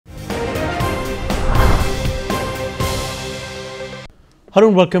Hello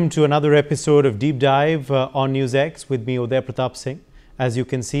and welcome to another episode of Deep Dive on NewsX with me, Uday Pratap Singh. As you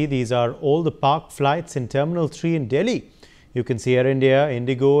can see, these are all the parked flights in Terminal 3 in Delhi. You can see Air India,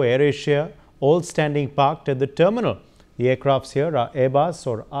 Indigo, AirAsia, all standing parked at the terminal. The aircrafts here are Airbus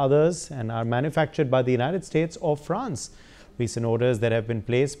or others and are manufactured by the United States or France. Recent orders that have been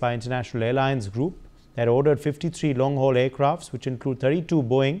placed by International Airlines Group that ordered 53 long-haul aircrafts, which include 32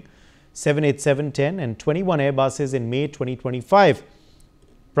 Boeing 787-10 and 21 Airbuses in May 2025.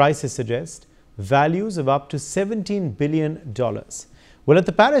 Prices suggest values of up to $17 billion. Well, at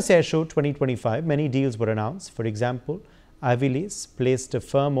the Paris Air Show 2025, many deals were announced. For example, Aviation placed a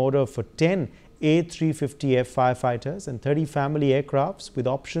firm order for 10 A350F firefighters and 30 family aircrafts with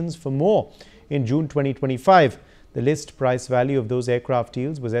options for more in June 2025. The list price value of those aircraft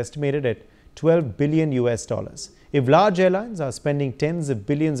deals was estimated at $12 billion US. If large airlines are spending tens of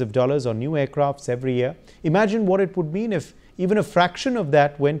billions of dollars on new aircrafts every year, imagine what it would mean if even a fraction of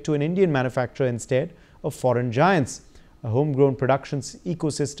that went to an Indian manufacturer instead of foreign giants. A homegrown production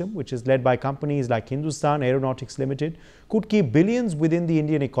ecosystem, which is led by companies like Hindustan Aeronautics Limited, could keep billions within the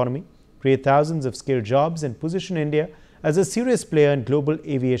Indian economy, create thousands of skilled jobs, and position India as a serious player in global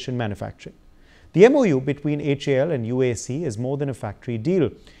aviation manufacturing. The MOU between HAL and UAC is more than a factory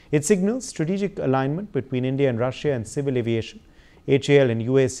deal. It signals strategic alignment between India and Russia and civil aviation. HAL and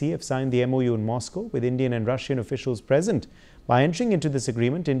UAC have signed the MOU in Moscow with Indian and Russian officials present. By entering into this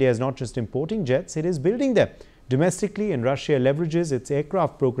agreement, India is not just importing jets, it is building them domestically, and Russia leverages its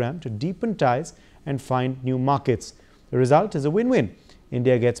aircraft program to deepen ties and find new markets. The result is a win-win.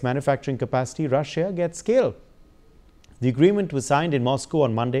 India gets manufacturing capacity, Russia gets scale. The agreement was signed in Moscow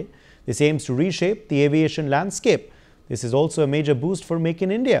on Monday. This aims to reshape the aviation landscape. This is also a major boost for Make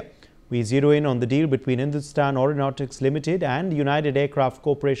in India. We zero in on the deal between Hindustan Aeronautics Limited and United Aircraft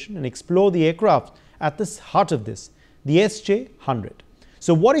Corporation and explore the aircraft at the heart of this, the SJ-100.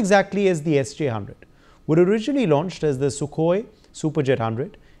 So what exactly is the SJ-100? Well, originally launched as the Sukhoi Superjet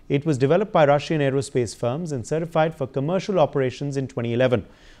 100, it was developed by Russian aerospace firms and certified for commercial operations in 2011.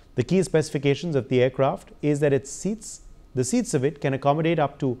 The key specifications of the aircraft is that the seats of it can accommodate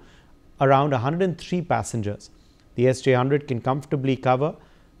up to around 103 passengers. The SJ-100 can comfortably cover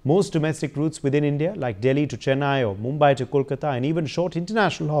most domestic routes within India, like Delhi to Chennai or Mumbai to Kolkata, and even short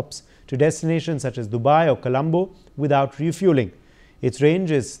international hops to destinations such as Dubai or Colombo without refueling. Its range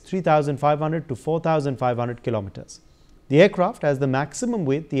is 3,500 to 4,500 kilometers. The aircraft has the maximum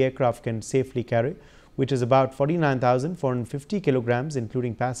weight the aircraft can safely carry, which is about 49,450 kilograms,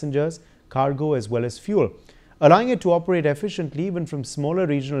 including passengers, cargo, as well as fuel, allowing it to operate efficiently even from smaller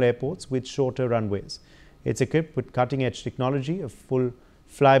regional airports with shorter runways. It's equipped with cutting-edge technology, a full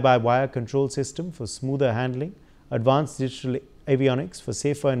fly-by-wire control system for smoother handling, advanced digital avionics for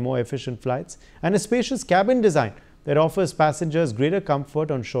safer and more efficient flights, and a spacious cabin design that offers passengers greater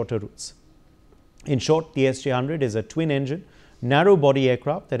comfort on shorter routes. In short, the SJ-100 is a twin-engine, narrow-body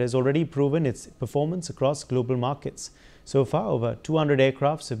aircraft that has already proven its performance across global markets. So far, over 200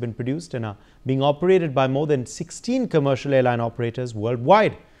 aircrafts have been produced and are being operated by more than 16 commercial airline operators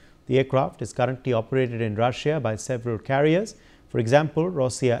worldwide. The aircraft is currently operated in Russia by several carriers, for example,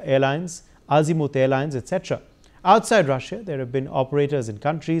 Rossiya Airlines, Azimuth Airlines, etc. Outside Russia, there have been operators in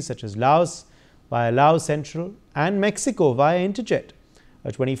countries such as Laos via Laos Central and Mexico via Interjet.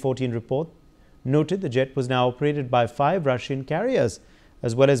 A 2014 report noted the jet was now operated by 5 Russian carriers,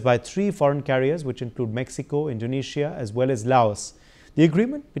 as well as by 3 foreign carriers, which include Mexico, Indonesia, as well as Laos. The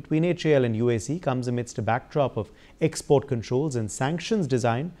agreement between HAL and UAC comes amidst a backdrop of export controls and sanctions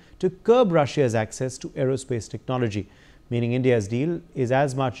designed to curb Russia's access to aerospace technology, meaning India's deal is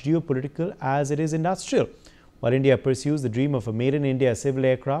as much geopolitical as it is industrial. While India pursues the dream of a made in India civil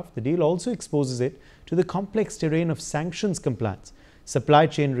aircraft, the deal also exposes it to the complex terrain of sanctions compliance, supply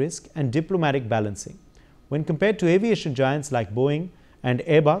chain risk, and diplomatic balancing. When compared to aviation giants like Boeing and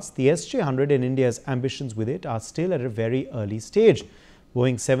Airbus, the SJ-100 and India's ambitions with it are still at a very early stage.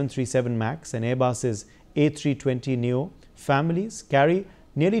 Boeing's 737 MAX and Airbus's A320neo families carry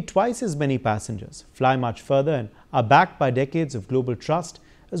nearly twice as many passengers, fly much further, and are backed by decades of global trust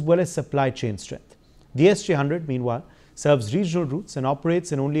as well as supply chain strength. The SJ-100, meanwhile, serves regional routes and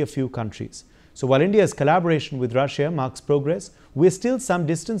operates in only a few countries. So while India's collaboration with Russia marks progress, we are still some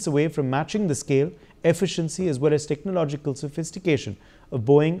distance away from matching the scale, efficiency, as well as technological sophistication of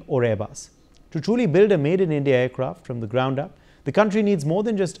Boeing or Airbus. To truly build a made-in-India aircraft from the ground up, the country needs more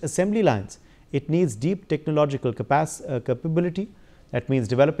than just assembly lines. It needs deep technological capability. That means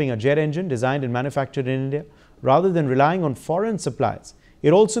developing a jet engine designed and manufactured in India rather than relying on foreign supplies.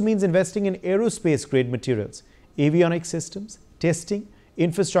 It also means investing in aerospace-grade materials, avionics systems, testing,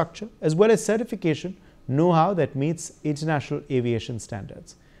 infrastructure, as well as certification, know-how that meets international aviation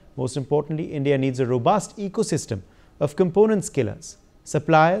standards. Most importantly, India needs a robust ecosystem of component skillers,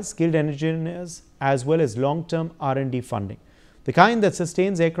 suppliers, skilled engineers, as well as long-term R&D funding, the kind that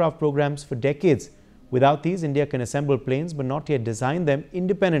sustains aircraft programs for decades. Without these, India can assemble planes but not yet design them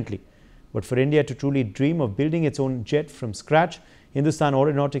independently. But for India to truly dream of building its own jet from scratch, Hindustan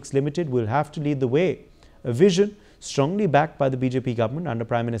Aeronautics Limited will have to lead the way. A vision strongly backed by the BJP government under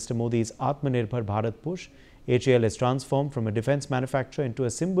Prime Minister Modi's Atmanirbhar Bharat push. HAL has transformed from a defence manufacturer into a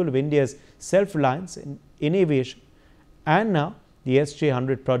symbol of India's self-reliance in aviation. And now the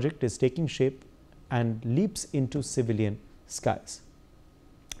SJ100 project is taking shape and leaps into civilian skies.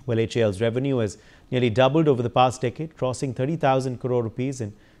 Well, HAL's revenue has nearly doubled over the past decade, crossing 30,000 crore rupees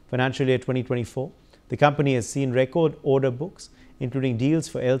in financial year 2024. The company has seen record order books, including deals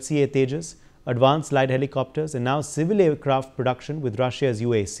for LCA Tejas, advanced light helicopters, and now civil aircraft production with Russia's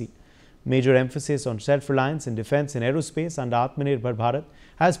UAC. Major emphasis on self-reliance in defence and aerospace under Atmanirbhar Bharat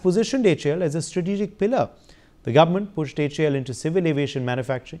has positioned HAL as a strategic pillar. The government pushed HAL into civil aviation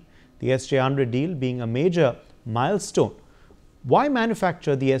manufacturing, the SJ100 deal being a major milestone. Why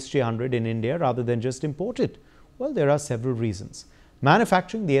manufacture the SJ100 in India rather than just import it? Well, there are several reasons.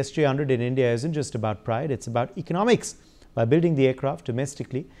 Manufacturing the SJ100 in India isn't just about pride, it's about economics. By building the aircraft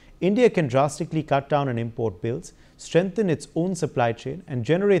domestically, India can drastically cut down on import bills, strengthen its own supply chain, and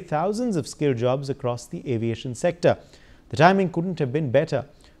generate thousands of skilled jobs across the aviation sector. The timing couldn't have been better.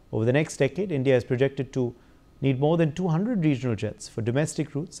 Over the next decade, India is projected to need more than 200 regional jets for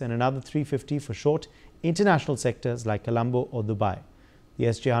domestic routes and another 350 for short international sectors like Colombo or Dubai. The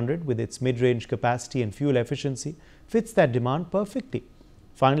SJ100, with its mid-range capacity and fuel efficiency, fits that demand perfectly.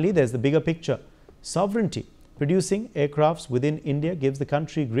 Finally, there's the bigger picture: sovereignty. Producing aircrafts within India gives the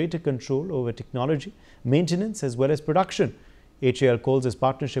country greater control over technology, maintenance, as well as production. HAL calls its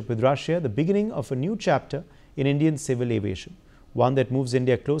partnership with Russia the beginning of a new chapter in Indian civil aviation, one that moves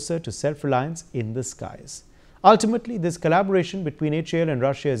India closer to self-reliance in the skies. Ultimately, this collaboration between HAL and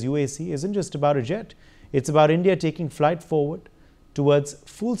Russia's UAC isn't just about a jet. It's about India taking flight forward towards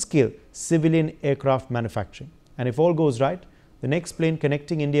full-scale civilian aircraft manufacturing. And if all goes right, the next plane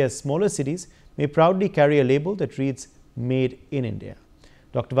connecting India's smaller cities may proudly carry a label that reads "Made in India."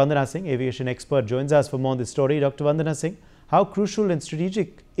 Dr. Vandana Singh, aviation expert, joins us for more on this story. Dr. Vandana Singh, how crucial and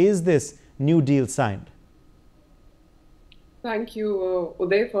strategic is this new deal signed? Thank you,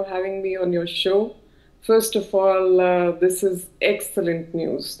 Uday, for having me on your show. First of all, this is excellent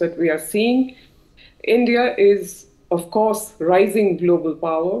news that we are seeing. India is, of course, rising global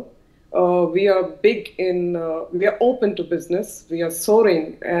power. We are big in, we are open to business. We are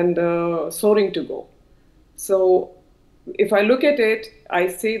soaring and soaring to go. So if I look at it, I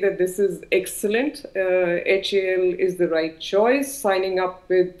say that this is excellent. HAL is the right choice. Signing up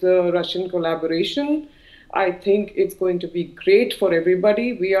with Russian collaboration, I think it's going to be great for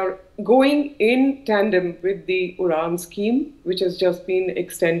everybody. We are going in tandem with the UDAN scheme, which has just been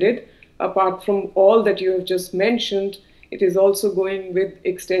extended. Apart from all that you have just mentioned, it is also going with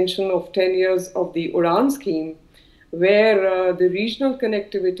extension of 10 years of the UDAN scheme, where the regional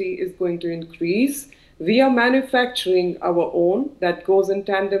connectivity is going to increase. We are manufacturing our own. That goes in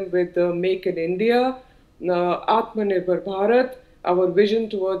tandem with the Make in India, Atmanirbhar Bharat, our vision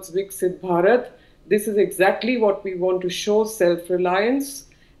towards Viksit Bharat. This is exactly what we want to show: self-reliance,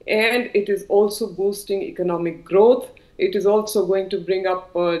 and it is also boosting economic growth. It is also going to bring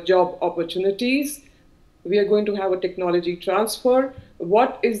up job opportunities. We are going to have a technology transfer.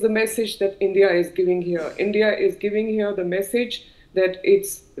 What is the message that India is giving here? India is giving here the message that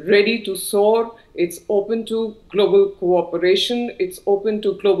it's ready to soar, it's open to global cooperation, it's open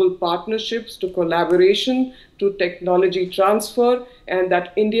to global partnerships, to collaboration, to technology transfer, and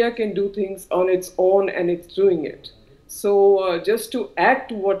that India can do things on its own, and it's doing it. So just to add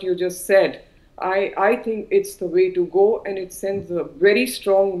to what you just said, I think it's the way to go, and it sends a very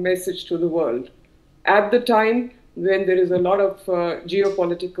strong message to the world. At the time when there is a lot of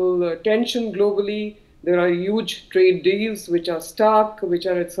geopolitical tension globally, there are huge trade deals which are stuck, which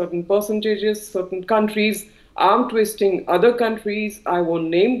are at certain percentages, certain countries arm twisting other countries. I won't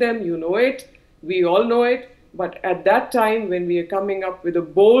name them, you know it, we all know it. But at that time, when we are coming up with a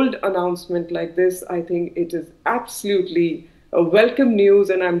bold announcement like this, I think it is absolutely a welcome news,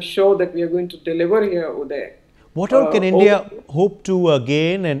 and I'm sure that we are going to deliver here, Uday. What all can India hope to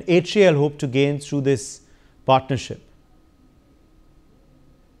gain and HAL hope to gain through this partnership?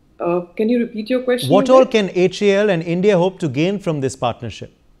 Can you repeat your question? What all can HAL and India hope to gain from this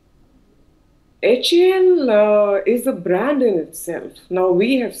partnership? HAL is a brand in itself. Now,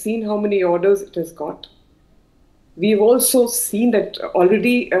 we have seen how many orders it has got. We've also seen that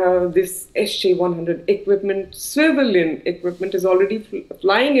already this SJ-100 equipment, civilian equipment, is already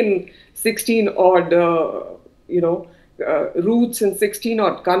flying in 16 odd, routes in 16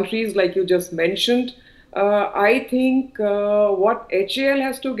 odd countries, like you just mentioned. I think what HAL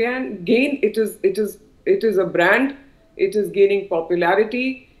has to gain, it is a brand. It is gaining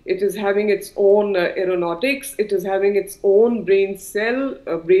popularity. It is having its own aeronautics. It is having its own brain cell,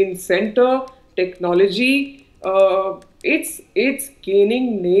 brain center, technology. It's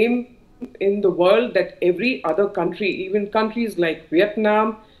gaining name in the world that every other country, even countries like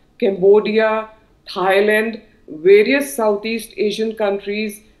Vietnam, Cambodia, Thailand, various Southeast Asian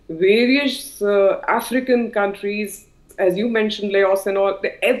countries, various African countries, as you mentioned, Laos and all,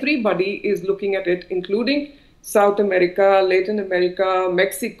 everybody is looking at it, including South America, Latin America,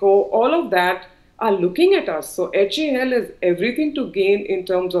 Mexico, all of that are looking at us. So HAL has everything to gain in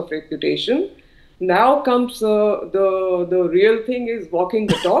terms of reputation. Now comes the real thing is walking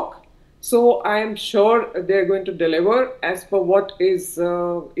the talk. So I am sure they're going to deliver as per what is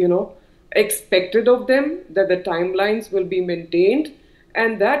expected of them, that the timelines will be maintained,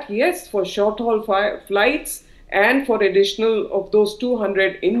 and that yes, for short haul flights and for additional of those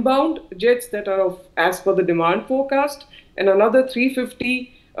 200 inbound jets that are as per the demand forecast, and another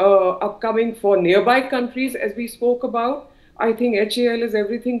 350 upcoming for nearby countries as we spoke about. I think HAL is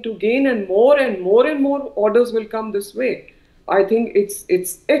everything to gain, and more and more and more orders will come this way. I think it's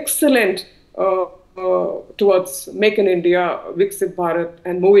excellent towards Make in India, Viksit Bharat,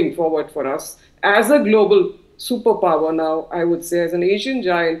 and moving forward for us as a global superpower now, I would say, as an Asian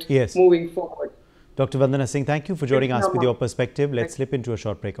giant. Yes. Moving forward. Dr. Vandana Singh, thank you for joining us with your perspective. Let's slip into a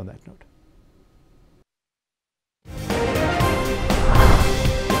short break on that note.